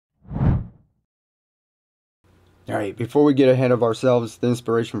Alright, before we get ahead of ourselves, the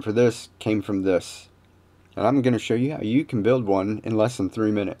inspiration for this came from this. And I'm going to show you how you can build one in less than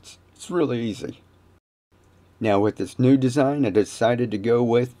 3 minutes. It's really easy. Now with this new design, I decided to go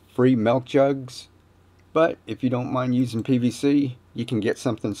with free milk jugs. But if you don't mind using PVC, you can get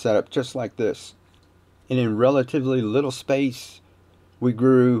something set up just like this. And in relatively little space, we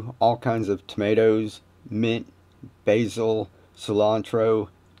grew all kinds of tomatoes, mint, basil, cilantro,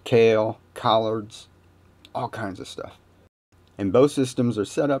 kale, collards, all kinds of stuff. And both systems are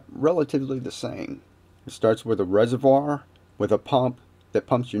set up relatively the same. It starts with a reservoir with a pump that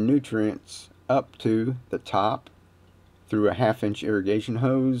pumps your nutrients up to the top through a 1/2 inch irrigation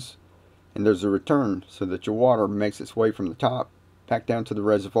hose, and there's a return so that your water makes its way from the top back down to the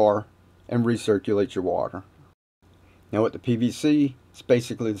reservoir and recirculates your water. Now with the PVC, it's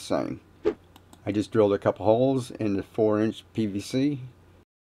basically the same. I just drilled a couple holes in the 4-inch PVC.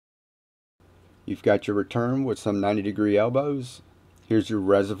 You've got your return with some 90-degree elbows. Here's your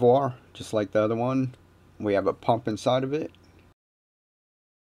reservoir, just like the other one. We have a pump inside of it.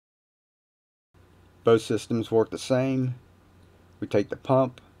 Both systems work the same. We take the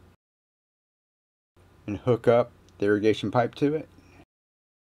pump and hook up the irrigation pipe to it.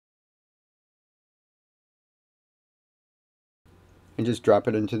 And just drop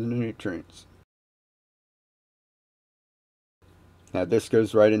it into the nutrients. Now this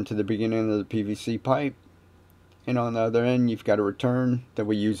goes right into the beginning of the PVC pipe, and on the other end you've got a return that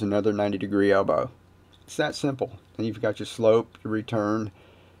we use another 90-degree elbow. It's that simple. Then you've got your slope, your return,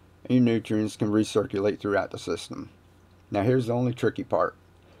 and your nutrients can recirculate throughout the system. Now here's the only tricky part.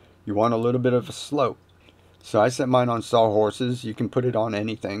 You want a little bit of a slope. So I set mine on sawhorses. You can put it on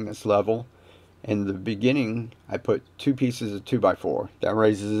anything that's level. In the beginning I put 2 pieces of 2x4. That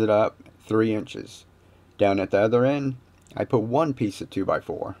raises it up 3 inches. Down at the other end I put 1 piece of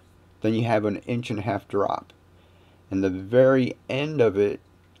 2x4. Then you have an 1.5 inch drop. And the very end of it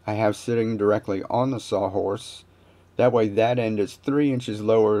I have sitting directly on the sawhorse. That way that end is 3 inches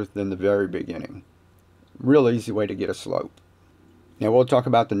lower than the very beginning. Real easy way to get a slope. Now we'll talk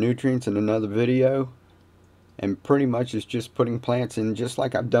about the nutrients in another video. And pretty much it's just putting plants in just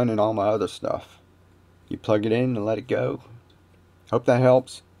like I've done in all my other stuff. You plug it in and let it go. Hope that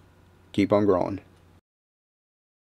helps. Keep on growing.